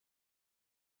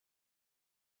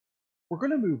we're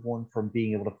going to move on from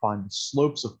being able to find the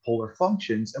slopes of polar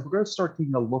functions, and we're going to start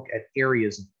taking a look at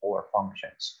areas of polar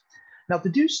functions. Now, to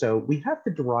do so, we have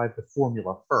to derive the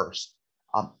formula first.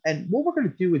 And what we're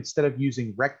going to do instead of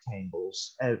using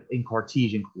rectangles in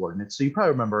Cartesian coordinates, so you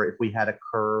probably remember if we had a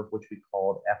curve, which we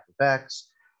called f of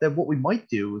x, then what we might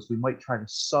do is we might try to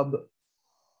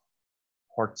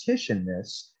sub-partition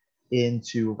this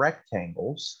into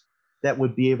rectangles that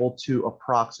would be able to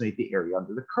approximate the area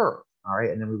under the curve. All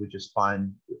right, and then we would just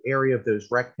find the area of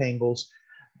those rectangles.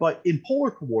 But in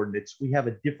polar coordinates, we have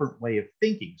a different way of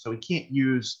thinking. So we can't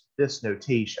use this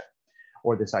notation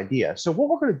or this idea. So what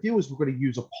we're going to do is we're going to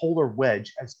use a polar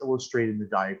wedge as illustrated in the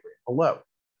diagram below.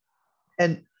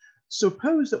 And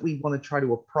suppose that we want to try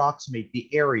to approximate the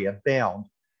area bound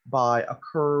by a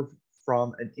curve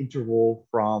from an interval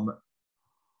from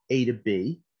A to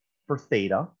B for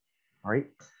theta, all right?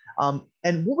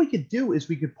 And what we could do is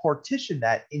we could partition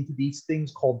that into these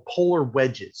things called polar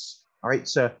wedges, all right?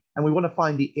 So, and we want to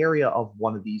find the area of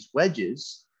one of these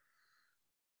wedges.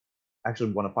 Actually,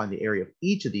 we want to find the area of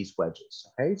each of these wedges,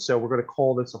 okay? So we're going to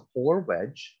call this a polar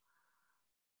wedge.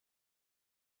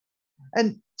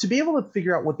 And to be able to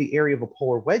figure out what the area of a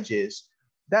polar wedge is,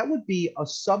 that would be a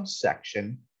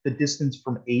subsection, the distance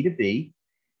from A to B.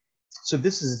 So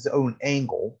this is its own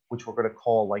angle, which we're going to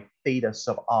call like theta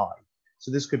sub I. So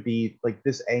this could be like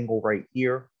this angle right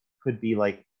here could be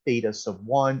like theta sub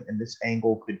 1, and this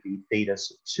angle could be theta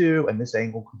sub 2, and this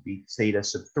angle could be theta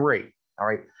sub 3, all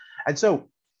right? And so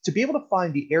to be able to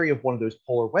find the area of one of those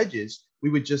polar wedges,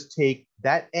 we would just take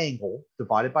that angle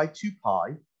divided by 2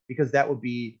 pi, because that would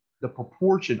be the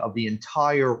proportion of the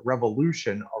entire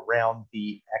revolution around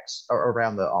the x, or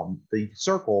around the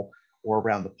circle, or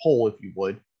around the pole, if you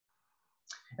would.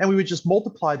 And we would just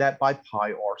multiply that by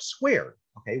pi r squared,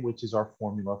 okay, which is our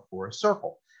formula for a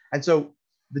circle. And so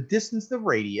the distance, the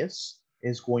radius,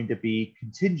 is going to be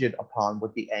contingent upon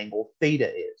what the angle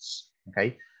theta is,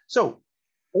 okay? So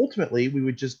ultimately, we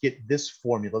would just get this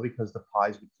formula because the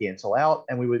pi's would cancel out,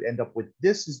 and we would end up with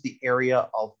this is the area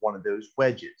of one of those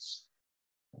wedges,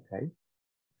 okay?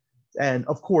 And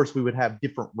of course, we would have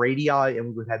different radii and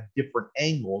we would have different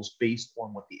angles based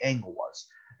on what the angle was.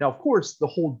 Now, of course, the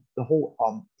whole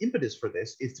impetus for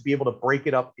this is to be able to break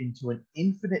it up into an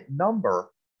infinite number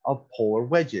of polar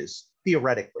wedges,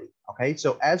 theoretically, okay?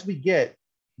 So as we get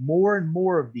more and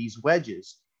more of these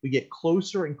wedges, we get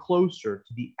closer and closer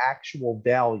to the actual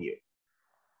value.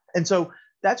 And so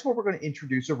that's where we're going to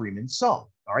introduce a Riemann sum,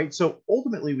 all right? So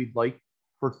ultimately, we'd like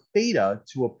for theta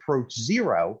to approach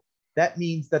 0. That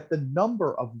means that the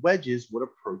number of wedges would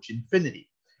approach infinity.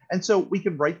 And so we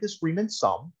can write this Riemann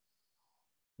sum,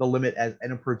 the limit as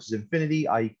n approaches infinity,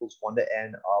 I equals 1 to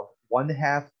n of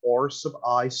 1/2 r sub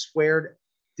I squared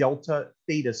delta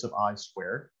theta sub I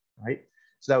squared, right?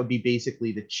 So that would be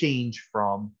basically the change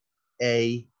from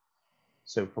A,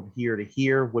 so from here to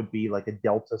here would be like a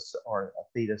delta or a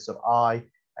theta sub I,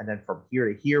 and then from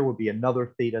here to here would be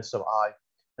another theta sub I.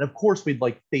 And of course, we'd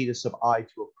like theta sub I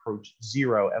to approach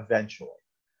 0 eventually.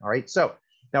 All right, so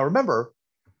now remember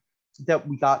that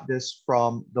we got this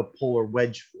from the polar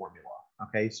wedge formula.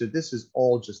 Okay, so this is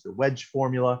all just the wedge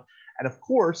formula. And of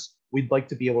course, we'd like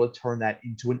to be able to turn that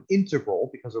into an integral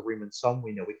because of Riemann sum,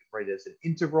 we know we can write it as an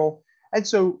integral. And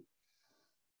so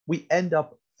we end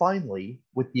up finally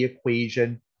with the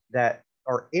equation that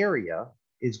our area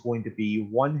is going to be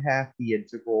 1/2 the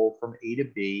integral from A to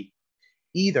B,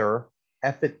 either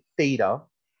f at theta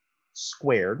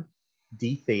squared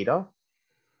d theta,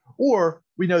 or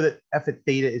we know that f at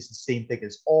theta is the same thing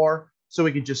as r, so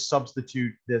we can just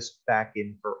substitute this back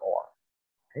in for r,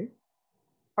 okay?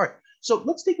 All right, so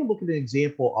let's take a look at an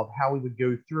example of how we would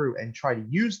go through and try to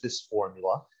use this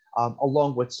formula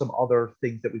along with some other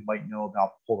things that we might know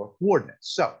about polar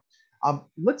coordinates. So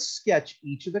let's sketch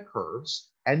each of the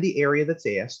curves and the area that's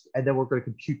asked, and then we're going to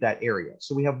compute that area.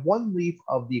 So we have one leaf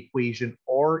of the equation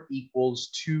r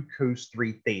equals 2 cos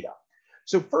 3 theta.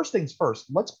 So first things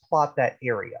first, let's plot that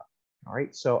area. All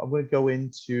right, so I'm going to go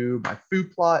into my foo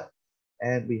plot,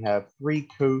 and we have 3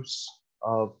 cos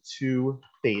of 2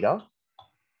 theta,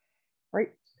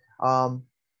 right? I'm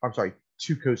sorry,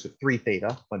 2 cos of 3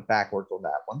 theta, went backwards on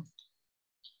that one.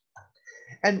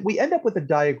 And we end up with a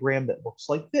diagram that looks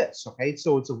like this, okay?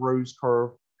 So it's a rose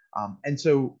curve. And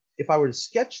so if I were to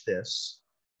sketch this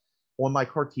on my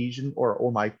Cartesian or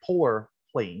on my polar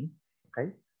plane,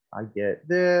 okay, I get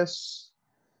this,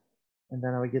 and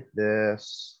then I would get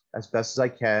this as best as I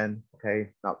can,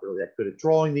 okay? Not really that good at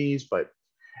drawing these, but,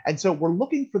 and so we're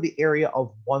looking for the area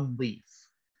of one leaf.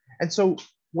 And so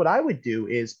what I would do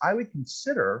is I would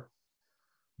consider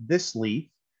this leaf,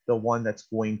 the one that's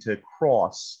going to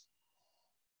cross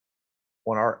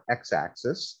on our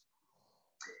x-axis.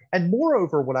 And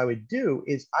moreover, what I would do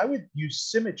is I would use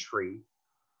symmetry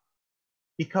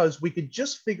because we could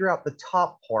just figure out the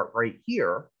top part right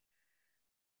here.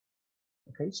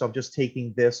 Okay, so I'm just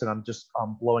taking this and I'm just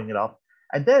blowing it up.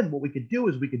 And then what we could do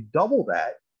is we could double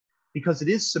that because it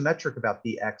is symmetric about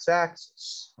the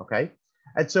x-axis, okay?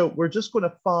 And so we're just going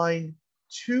to find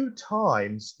 2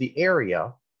 times the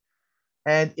area.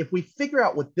 And if we figure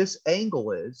out what this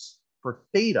angle is for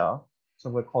theta, so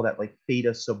I'm going to call that like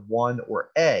theta sub 1 or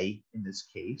A in this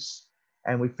case,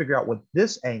 and we figure out what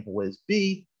this angle is,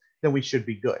 B, then we should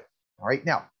be good. All right,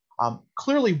 now,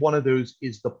 clearly one of those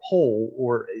is the pole,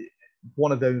 or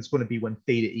one of them is going to be when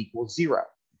theta equals 0.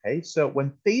 Okay, so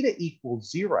when theta equals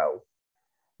 0,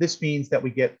 this means that we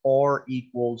get r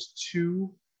equals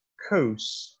 2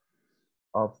 cos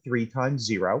of 3 times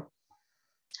 0.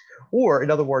 Or in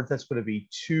other words, that's going to be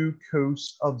 2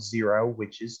 cos of 0,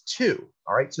 which is 2.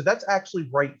 All right, so that's actually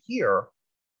right here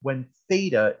when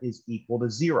theta is equal to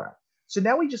 0. So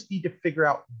now we just need to figure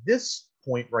out this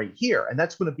point right here, and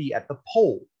that's going to be at the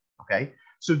pole. Okay,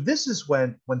 so this is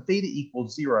when theta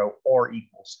equals 0, r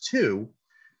equals 2,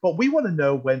 but we want to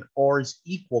know when r is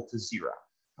equal to 0.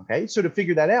 Okay, so to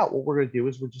figure that out, what we're going to do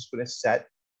is we're just going to set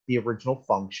the original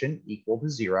function equal to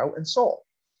 0 and solve.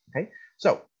 Okay,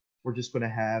 so we're just going to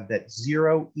have that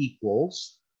 0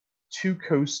 equals 2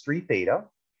 cos 3 theta,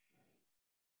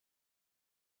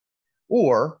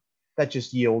 or that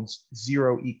just yields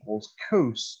 0 equals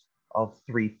cos of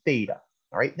 3 theta.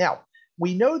 All right, now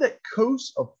we know that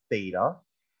cos of theta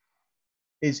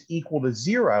is equal to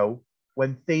 0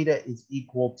 when theta is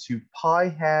equal to pi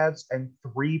halves and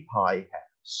 3 pi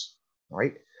halves. All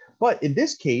right, but in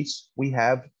this case, we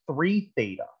have 3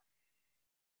 theta.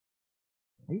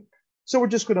 Right? So we're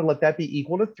just going to let that be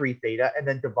equal to 3 theta and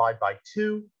then divide by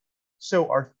 2. So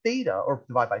our theta, or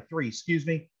divide by 3, excuse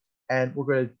me, and we're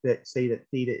going to say that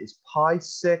theta is pi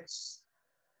 6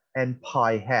 and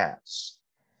pi halves.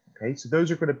 Okay, so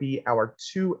those are going to be our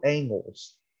 2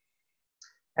 angles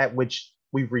at which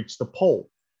we've reached the pole.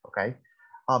 Okay,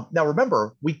 now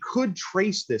remember, we could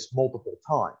trace this multiple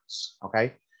times.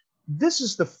 Okay, this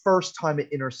is the first time it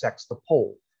intersects the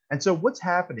pole. And so what's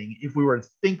happening, if we were to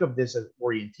think of this as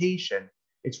orientation,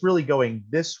 it's really going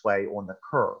this way on the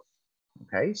curve.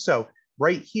 Okay, so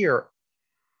right here,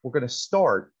 we're going to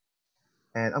start,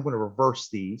 and I'm going to reverse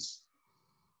these.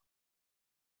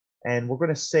 And we're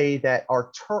going to say that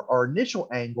our initial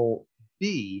angle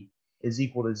B is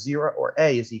equal to 0, or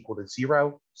A is equal to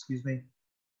 0, excuse me.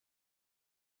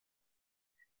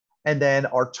 And then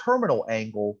our terminal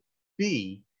angle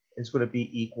B is going to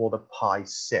be equal to pi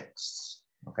 6,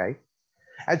 okay?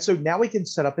 And so now we can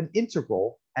set up an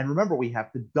integral, and remember, we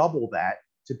have to double that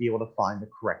to be able to find the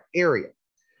correct area.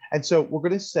 And so we're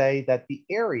going to say that the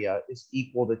area is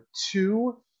equal to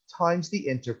 2 times the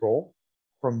integral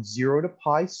from 0 to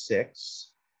pi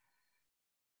 6.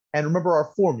 And remember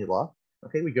our formula.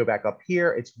 Okay, we go back up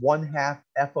here. It's 1/2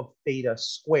 f of theta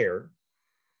squared.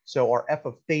 So our f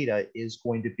of theta is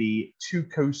going to be 2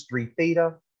 cos 3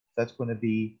 theta. That's going to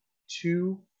be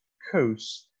 2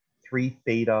 cos 3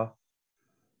 theta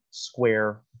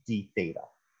square d theta.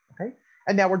 Okay,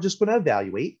 and now we're just going to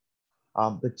evaluate.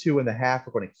 The 2 and the half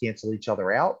are going to cancel each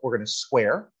other out. We're going to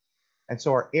square. And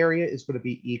so our area is going to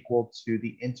be equal to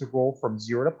the integral from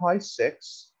 0 to pi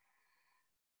 6.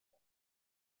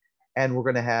 And we're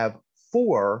going to have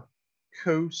 4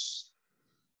 cos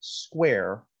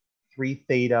square 3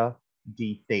 theta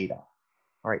d theta.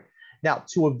 All right. Now,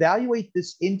 to evaluate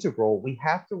this integral, we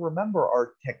have to remember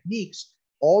our techniques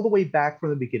all the way back from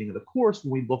the beginning of the course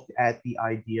when we looked at the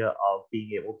idea of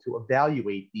being able to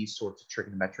evaluate these sorts of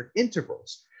trigonometric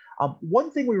integrals. One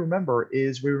thing we remember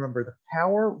is we remember the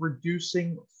power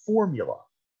reducing formula,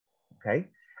 okay?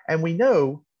 And we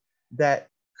know that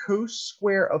cos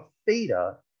square of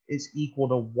theta is equal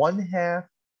to 1/2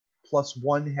 plus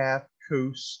 1/2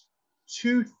 cos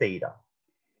 2 theta,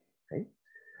 okay?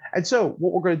 And so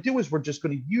what we're going to do is we're just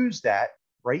going to use that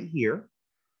right here.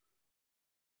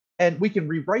 And we can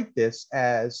rewrite this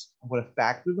as, I'm going to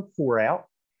factor the 4 out,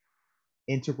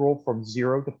 integral from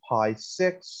 0 to pi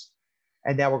 6.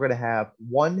 And now we're going to have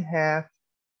 1/2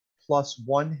 plus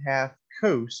 1/2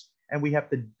 cos, and we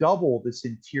have to double this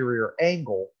interior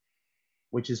angle,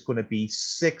 which is going to be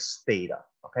 6 theta.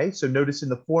 Okay, so notice in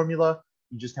the formula,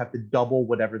 you just have to double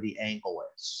whatever the angle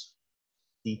is,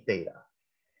 d theta.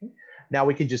 Okay. Now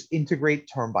we can just integrate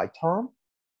term by term.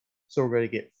 So we're going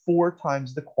to get 4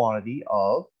 times the quantity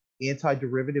of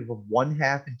antiderivative of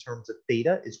 1/2 in terms of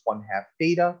theta is 1/2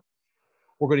 theta.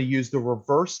 We're going to use the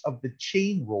reverse of the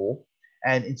chain rule,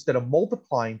 And instead of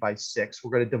multiplying by 6,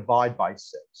 we're going to divide by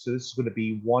 6. So this is going to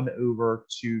be 1 over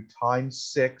 2 times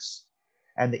 6.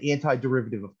 And the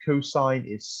antiderivative of cosine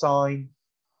is sine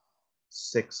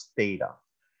 6 theta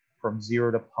from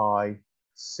 0 to pi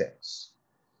 6.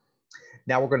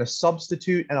 Now we're going to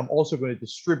substitute, and I'm also going to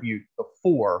distribute the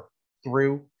 4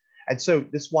 through. And so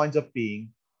this winds up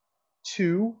being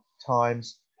 2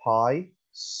 times pi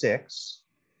 6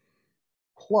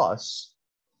 plus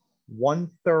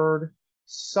 1/3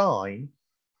 sine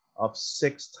of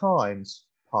 6 times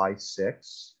pi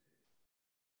 6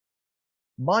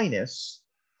 minus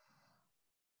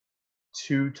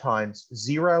 2 times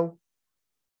 0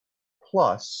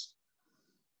 plus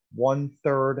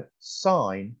 1/3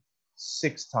 sine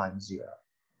 6 times 0.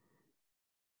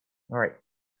 All right.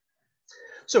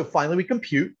 So finally we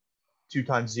compute. 2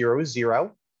 times 0 is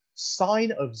 0.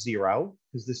 Sine of 0,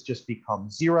 because this just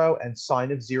becomes 0, and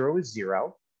sine of 0 is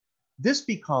 0. This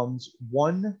becomes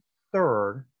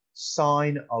 1/3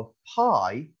 sine of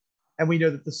pi, and we know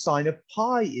that the sine of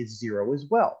pi is 0 as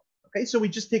well. Okay, so we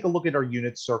just take a look at our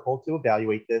unit circle to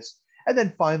evaluate this, and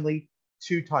then finally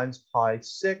 2 times pi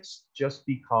 6 just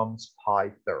becomes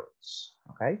pi thirds.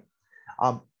 Okay,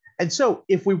 and so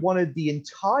if we wanted the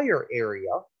entire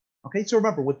area, okay, so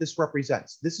remember what this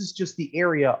represents. This is just the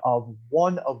area of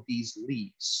one of these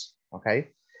leaves.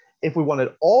 Okay, if we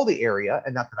wanted all the area,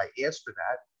 and not that I asked for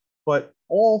that, but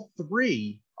all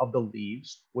 3 of the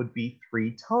leaves would be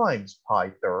 3 times pi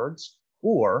thirds,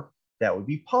 or that would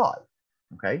be pi.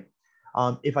 Okay.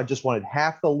 If I just wanted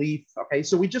half the leaf, okay,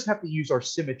 so we just have to use our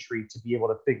symmetry to be able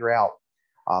to figure out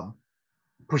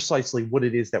precisely what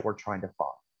it is that we're trying to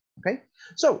find. Okay,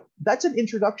 so that's an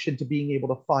introduction to being able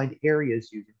to find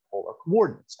areas using polar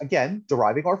coordinates. Again,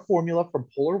 deriving our formula from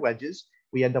polar wedges,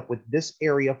 we end up with this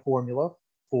area formula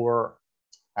for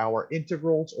our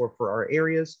integrals or for our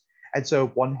areas. And so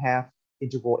 1/2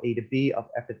 integral a to b of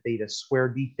f of theta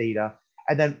squared d theta.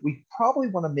 And then we probably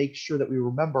want to make sure that we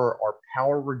remember our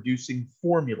power reducing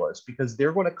formulas, because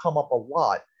they're going to come up a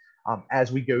lot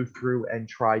as we go through and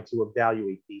try to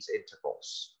evaluate these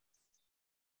integrals.